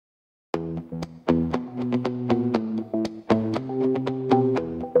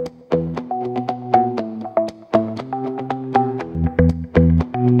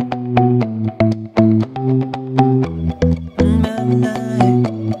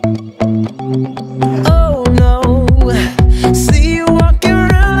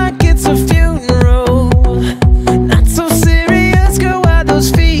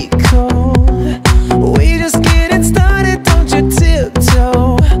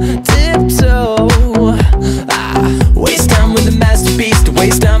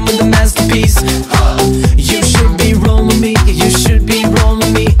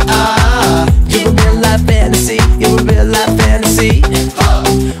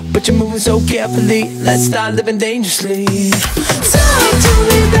so carefully. Let's start living dangerously. Talk to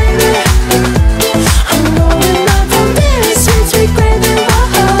me, baby. I'm going up from this sweet, sweet craving.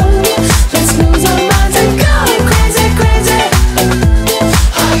 Whoa, let's lose our minds and go crazy, crazy.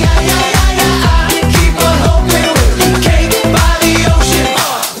 Oh yeah, yeah, yeah, yeah. I keep on hoping we'll be cake by the ocean.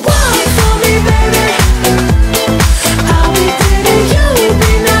 Walk for me, baby. I'll be Diddy, you'll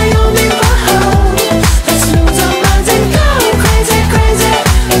be Naomi. Whoa, let's lose our minds and go crazy, crazy.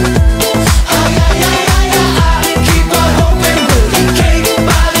 Oh yeah, yeah, yeah, yeah. I keep on hoping we'll be cake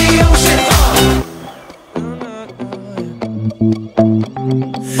by the ocean.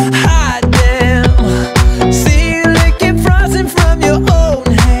 Hot damn, see you licking frozen from your own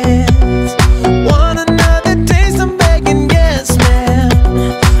hands. Want another taste? I'm begging, yes, man.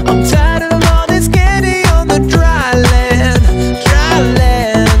 I'm tired of all this candy on the dry land, dry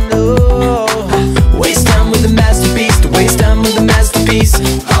land. Oh, waste time with the masterpiece, to waste time with the masterpiece.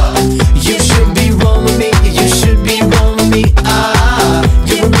 You should be rolling with me, you should be rolling with me.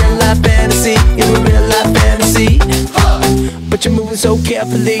 You're a real life fantasy, you're a real life fantasy. But you're moving so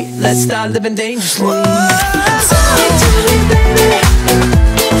carefully, let's start living dangerously.